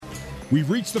We've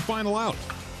reached the final out.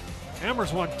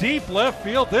 Hammers one deep left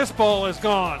field. This ball is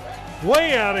gone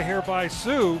way out of here by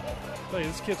Sue. Hey,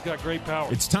 this kid's got great power.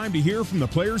 It's time to hear from the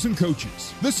players and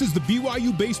coaches. This is the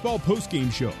BYU Baseball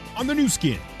Postgame Show on the new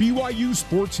skin, BYU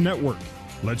Sports Network.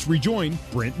 Let's rejoin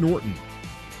Brent Norton.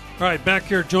 All right, back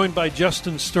here joined by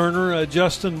Justin Sterner.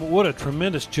 Justin, what a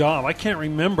tremendous job. I can't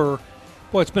remember.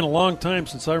 Boy, it's been a long time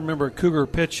since I remember a Cougar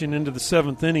pitching into the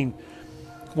seventh inning.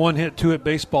 1 hit, 2 hit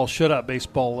baseball, shutout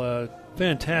baseball.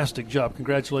 Fantastic job.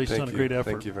 Congratulations on a great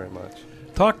effort. Thank you very much.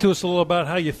 Talk to us a little about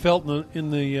how you felt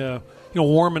in the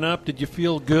warming up. Did you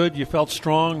feel good? You felt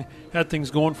strong? Had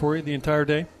things going for you the entire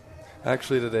day?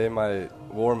 Actually, today, my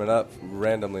warming up,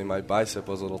 randomly, my bicep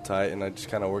was a little tight, and I just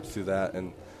kind of worked through that.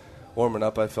 And warming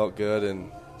up, I felt good,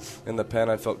 and in the pen,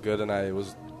 I felt good, and I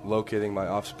was locating my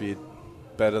off-speed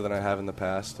better than I have in the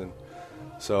past. And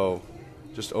so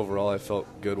just overall, I felt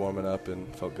good warming up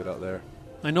and felt good out there.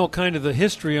 I know kind of the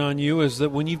history on you is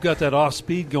that when you've got that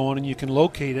off-speed going and you can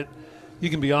locate it, you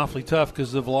can be awfully tough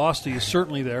because the velocity is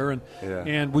certainly there.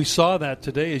 And we saw that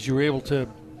today as you were able to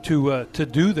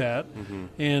do that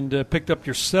and picked up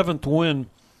your 7th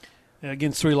win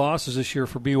against 3 losses this year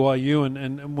for BYU.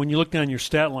 And when you look down your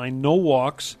stat line, no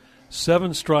walks,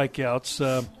 7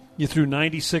 strikeouts. You threw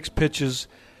 96 pitches,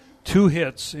 2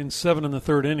 hits in 7 in the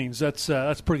 3rd innings. That's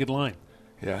a pretty good line.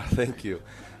 Yeah, thank you.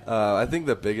 I think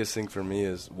the biggest thing for me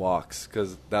is walks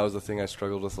because that was the thing I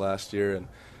struggled with last year.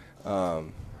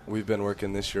 And we've been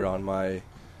working this year on my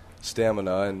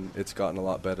stamina, and it's gotten a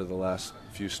lot better the last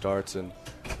few starts. And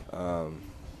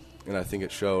I think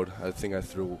it showed. I think I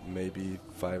threw maybe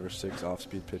 5 or 6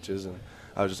 off-speed pitches, and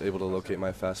I was just able to locate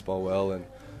my fastball well and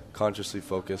consciously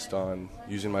focused on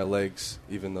using my legs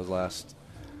even those last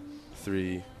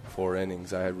 3-4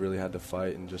 innings. I really had to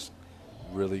fight and just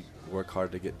really work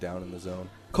hard to get down in the zone.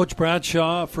 Coach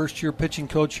Bradshaw, first-year pitching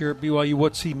coach here at BYU,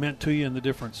 what's he meant to you and the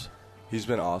difference? He's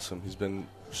been awesome. He's been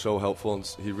so helpful, and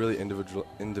he really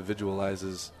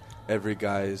individualizes every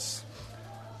guy's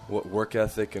work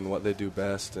ethic and what they do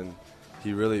best, and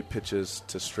he really pitches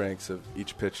to strengths of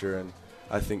each pitcher, and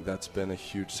I think that's been a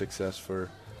huge success for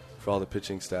all the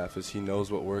pitching staff is he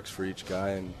knows what works for each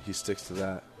guy, and he sticks to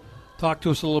that. Talk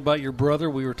to us a little about your brother.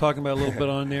 We were talking about a little bit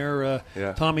on there.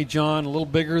 Yeah. Tommy John, a little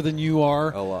bigger than you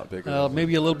are. A lot bigger.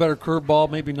 Maybe a little better curveball,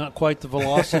 maybe not quite the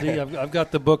velocity. I've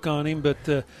got the book on him, but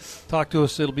talk to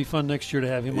us. It'll be fun next year to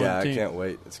have him on the team. Yeah, I can't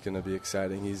wait. It's going to be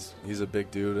exciting. He's a big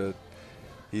dude.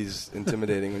 He's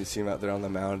intimidating when you see him out there on the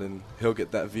mound, and he'll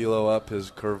get that velo up.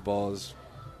 His curveball is,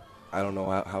 I don't know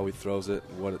how he throws it,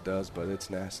 what it does, but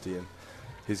it's nasty, and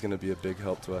he's going to be a big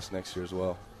help to us next year as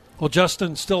well. Well,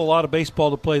 Justin, still a lot of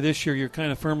baseball to play this year. You're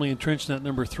kind of firmly entrenched in that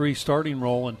number 3 starting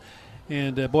role.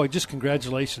 And boy, just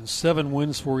congratulations. 7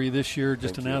 wins for you this year.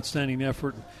 Just outstanding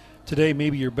effort. Today,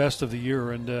 maybe your best of the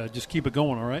year. And just keep it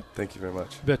going, all right? Thank you very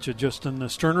much. Betcha. Justin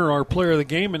Sterner, our player of the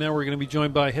game. And now we're going to be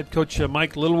joined by head coach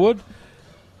Mike Littlewood.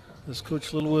 As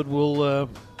Coach Littlewood will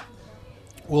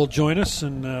join us.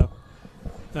 And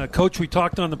Coach, we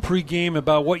talked on the pregame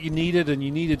about what you needed, and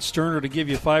you needed Sterner to give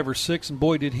you 5 or 6, and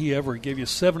boy, did he ever. He gave you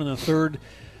 7 in the 3rd.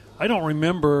 I don't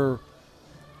remember,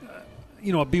 a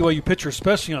BYU pitcher,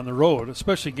 especially on the road,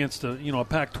 especially against a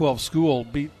Pac-12 school,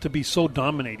 to be so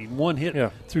dominating. 1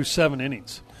 hit through 7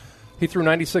 innings. He threw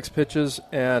 96 pitches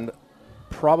and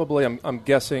probably, I'm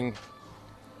guessing,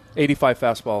 85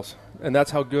 fastballs, and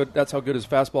that's how good his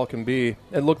fastball can be.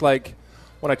 It looked like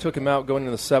when I took him out going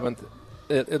into the 7th.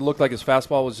 It looked like his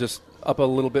fastball was just up a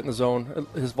little bit in the zone.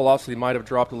 His velocity might have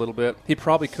dropped a little bit. He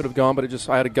probably could have gone, but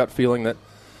I had a gut feeling that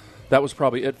was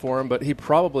probably it for him. But he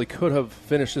probably could have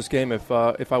finished this game if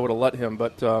I would have let him.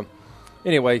 But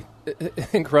anyway,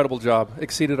 incredible job.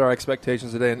 Exceeded our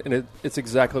expectations today, and it's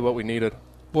exactly what we needed.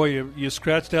 Boy, you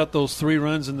scratched out those 3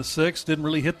 runs in the 6th. Didn't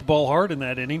really hit the ball hard in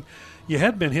that inning. You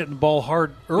had been hitting the ball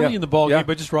hard early in the ball game,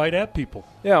 but just right at people.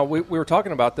 Yeah, we were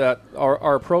talking about that.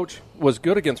 Our approach was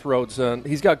good against Rhodes, and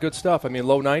he's got good stuff. I mean,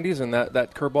 low 90s, and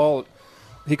that curveball,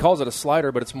 he calls it a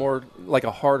slider, but it's more like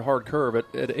a hard curve at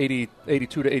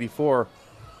 82 to 84,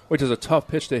 which is a tough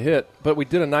pitch to hit. But we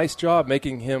did a nice job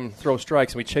making him throw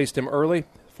strikes, and we chased him early,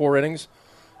 4 innings.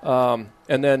 And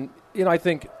then, I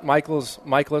think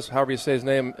Michaelis, however you say his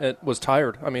name, was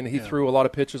tired. I mean, he threw a lot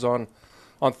of pitches on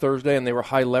Thursday, and they were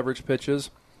high-leverage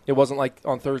pitches. It wasn't like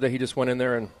on Thursday he just went in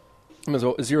there and it was a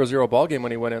 0-0 ball game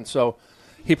when he went in. So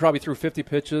he probably threw 50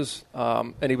 pitches,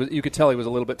 and you could tell he was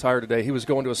a little bit tired today. He was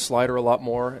going to a slider a lot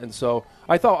more, and so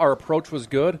I thought our approach was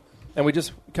good, and we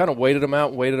just kind of waited him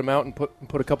out, and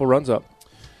put a couple runs up.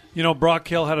 Brock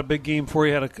Hill had a big game for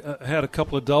you, had a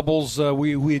couple of doubles.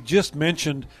 We had just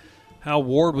mentioned how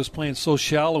Ward was playing so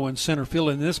shallow in center field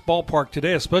in this ballpark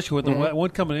today, especially with the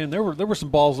one coming in. There were some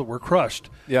balls that were crushed.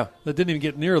 Yeah, that didn't even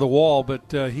get near the wall,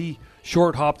 but he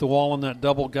short hopped the wall on that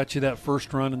double, got you that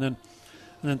first run, and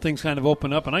then things kind of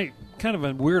opened up. And I kind of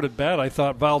a weird at bat. I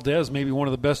thought Valdez, maybe one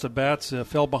of the best at bats,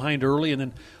 fell behind early and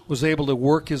then was able to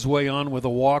work his way on with a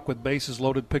walk with bases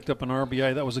loaded, picked up an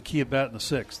RBI. That was a key at bat in the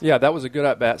 6th. Yeah, that was a good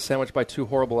at bat, sandwiched by 2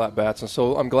 horrible at bats, and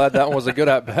so I'm glad that one was a good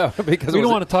at bat because we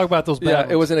don't want to talk about those bad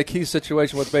ones. It was in a key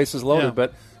situation with bases loaded,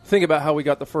 but think about how we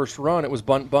got the first run. It was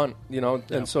bunt,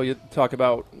 and so you talk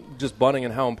about just bunting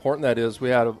and how important that is. We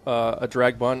had a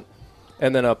drag bunt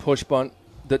and then a push bunt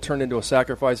that turned into a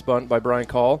sacrifice bunt by Brian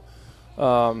Call.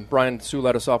 Brian Sue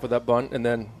let us off with that bunt, and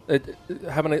then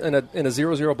having in a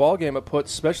 0-0 ball game, it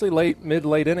puts, especially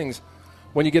mid-late innings,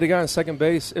 when you get a guy on second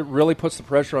base, it really puts the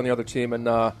pressure on the other team.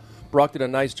 And Brock did a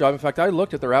nice job. In fact, I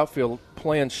looked at their outfield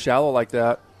playing shallow like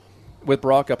that with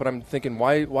Brock up, and I'm thinking,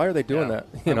 why are they doing that?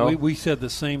 We said the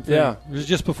same thing. Yeah. It was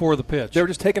just before the pitch. They were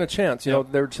just taking a chance. They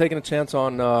were taking a chance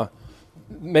on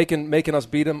making us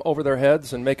beat them over their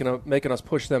heads and making us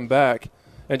push them back.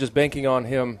 And just banking on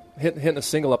him hitting a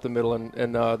single up the middle,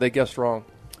 and they guessed wrong.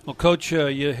 Well, Coach,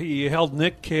 you held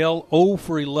Nick Kale 0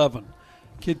 for 11.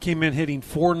 Kid came in hitting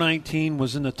 .419,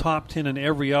 was in the top 10 in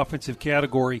every offensive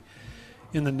category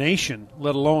in the nation,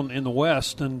 let alone in the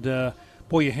West. And,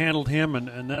 boy, you handled him,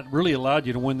 and that really allowed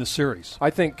you to win the series. I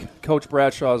think Coach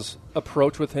Bradshaw's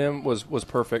approach with him was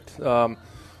perfect.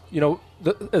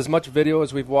 As much video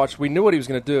as we've watched, we knew what he was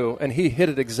going to do, and he hit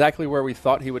it exactly where we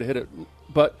thought he would hit it.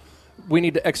 But we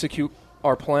need to execute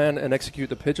our plan and execute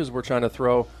the pitches we're trying to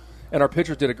throw, and our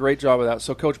pitchers did a great job of that.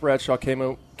 So Coach Bradshaw came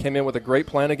in with a great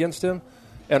plan against him,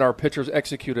 and our pitchers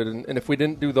executed. And if we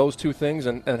didn't do those 2 things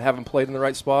and have him played in the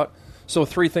right spot, so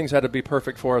 3 things had to be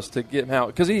perfect for us to get him out.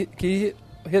 Because he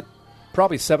hit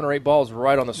probably 7 or 8 balls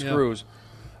right on the screws.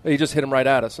 Yeah. He just hit them right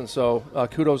at us. And so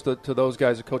kudos to those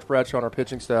guys, Coach Bradshaw and our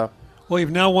pitching staff. Well,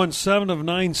 you've now won 7 of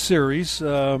 9 series.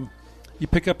 You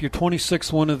pick up your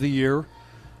 26th one of the year.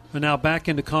 And now back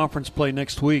into conference play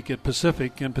next week at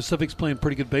Pacific, and Pacific's playing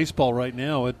pretty good baseball right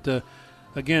now.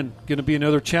 Again, going to be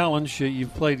another challenge.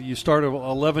 You start an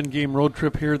 11-game road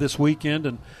trip here this weekend,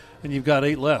 and you've got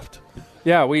 8 left.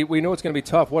 Yeah, we know it's going to be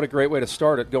tough. What a great way to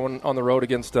start it, going on the road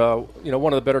against one of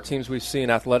the better teams we've seen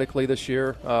athletically this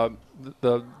year.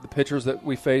 The pitchers that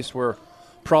we faced were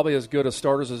probably as good as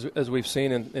starters as we've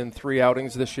seen in 3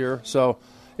 outings this year. So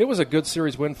it was a good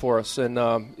series win for us, and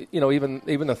even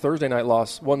the Thursday night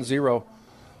loss,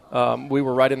 1-0, we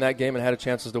were right in that game and had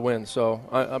chances to win. So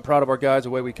I'm proud of our guys, the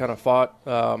way we kind of fought.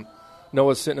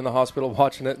 Noah's sitting in the hospital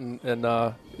watching it, and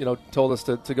told us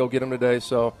to go get him today.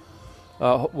 So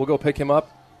we'll go pick him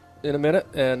up in a minute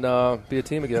and be a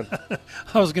team again.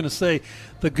 I was going to say,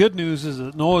 the good news is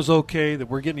that Noah's okay, that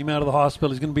we're getting him out of the hospital.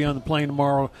 He's going to be on the plane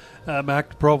tomorrow back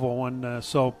to Provo, and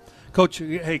so. Coach,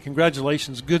 hey,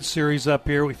 congratulations. Good series up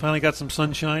here. We finally got some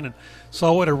sunshine and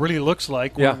saw what it really looks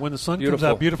like when the sun comes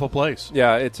out. Beautiful place.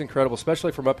 Yeah, it's incredible,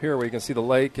 especially from up here where you can see the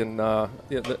lake and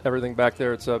everything back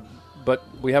there. But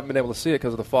we haven't been able to see it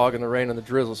because of the fog and the rain and the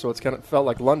drizzle, so it's kind of felt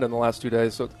like London the last 2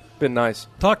 days, so it's been nice.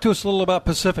 Talk to us a little about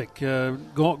Pacific.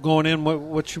 Going in,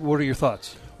 what are your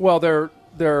thoughts? Well,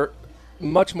 they're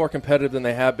much more competitive than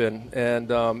they have been,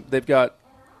 and they've got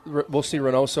we'll see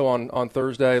Reynoso on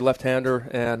Thursday, left-hander,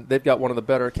 and they've got one of the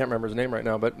better, I can't remember his name right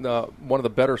now, but one of the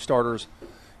better starters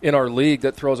in our league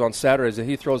that throws on Saturdays.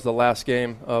 He throws the last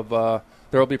game of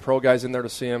there will be pro guys in there to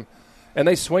see him. And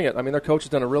they swing it. I mean, their coach has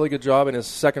done a really good job in his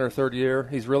 2nd or 3rd year.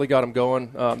 He's really got them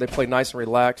going. They play nice and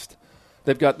relaxed.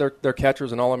 They've got their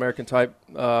catcher's an All-American type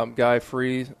guy,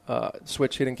 free,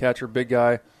 switch hitting catcher, big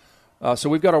guy. So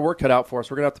we've got our work cut out for us.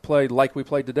 We're going to have to play like we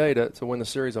played today to win the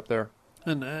series up there.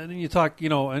 And you talk,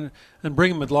 and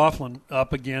bring McLaughlin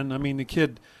up again. I mean, the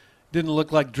kid didn't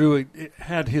look like Drew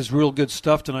had his real good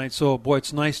stuff tonight. So, boy,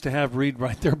 it's nice to have Reed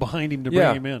right there behind him to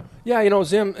bring him in. Yeah,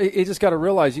 Zim, you just got to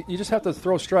realize you just have to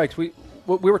throw strikes. We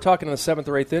were talking in the 7th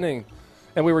or 8th inning,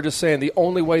 and we were just saying the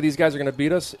only way these guys are going to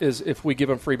beat us is if we give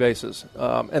them free bases.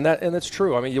 And that's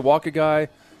true. I mean, you walk a guy,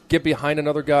 get behind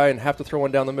another guy, and have to throw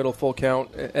one down the middle full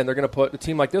count, and they're going to put – a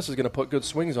team like this is going to put good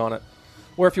swings on it.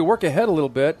 Where if you work ahead a little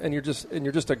bit and you're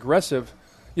just aggressive,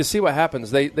 you see what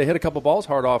happens. They hit a couple balls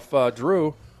hard off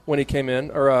Drew when he came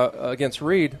in or against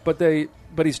Reed, but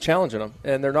he's challenging them,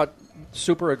 and they're not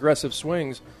super aggressive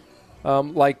swings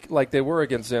like they were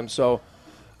against him. So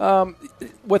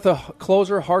with a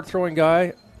closer, hard throwing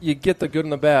guy, you get the good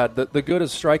and the bad. The good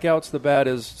is strikeouts. The bad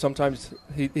is sometimes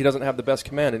he doesn't have the best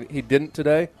command, and he didn't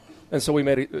today, and so we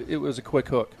made it was a quick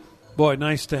hook. Boy,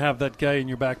 nice to have that guy in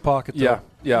your back pocket, though. Yeah,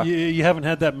 Yeah. You haven't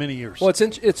had that many years. Well, it's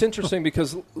interesting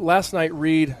because last night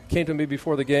Reed came to me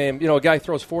before the game. You know, a guy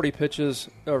throws 40 pitches,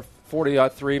 or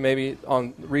 43 maybe,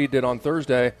 Reed did on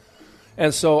Thursday.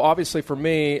 And so obviously for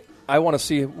me, I want to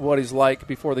see what he's like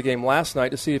before the game last night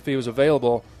to see if he was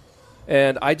available.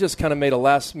 And I just kind of made a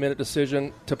last-minute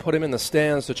decision to put him in the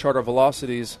stands to chart our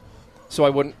velocities so I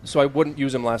wouldn't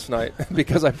use him last night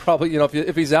because I probably,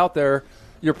 if he's out there,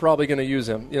 you're probably going to use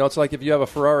him. You know, it's like if you have a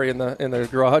Ferrari in the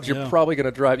garage, you're probably going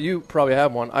to drive. You probably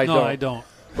have one. I don't.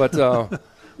 But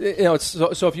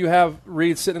so if you have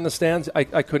Reed sitting in the stands, I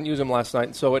couldn't use him last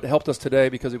night, so it helped us today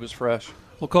because he was fresh.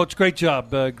 Well, Coach, great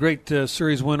job. Great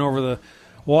series win over the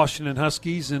Washington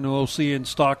Huskies, and we'll see you in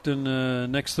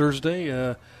Stockton next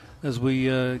Thursday as we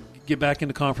get back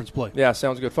into conference play. Yeah,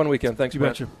 sounds good. Fun weekend. Thanks,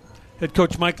 Brent. You betcha. Head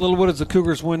coach Mike Littlewood as the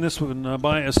Cougars win this one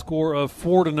by a score of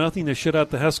 4-0. They shut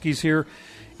out the Huskies here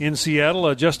in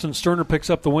Seattle. Justin Sterner picks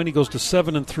up the win. He goes to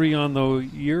 7-3 on the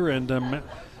year, and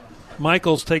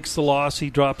Michaels takes the loss.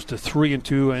 He drops to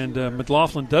 3-2, and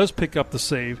McLaughlin does pick up the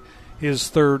save, his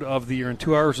third of the year in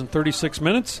 2 hours and 36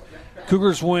 minutes.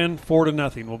 Cougars win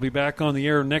 4-0. We'll be back on the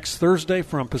air next Thursday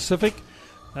from Pacific.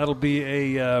 That'll be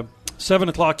a 7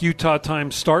 o'clock Utah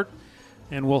time start.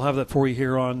 And we'll have that for you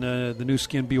here on the new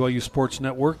Skin BYU Sports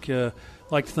Network. I'd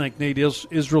like to thank Nate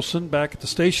Israelson back at the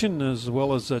station, as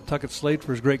well as Tuckett Slade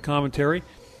for his great commentary.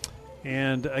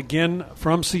 And again,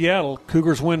 from Seattle,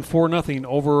 Cougars win 4-0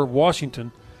 over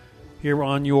Washington here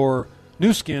on your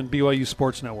new Skin BYU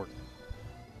Sports Network.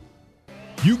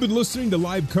 You've been listening to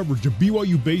live coverage of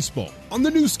BYU baseball on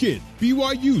the new Skin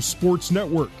BYU Sports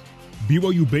Network.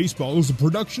 BYU Baseball is a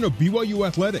production of BYU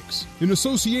Athletics in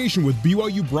association with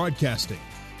BYU Broadcasting.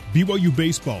 BYU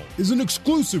Baseball is an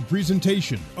exclusive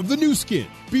presentation of the new Skin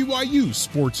BYU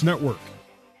Sports Network.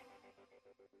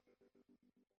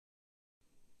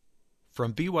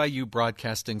 From BYU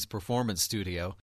Broadcasting's Performance Studio,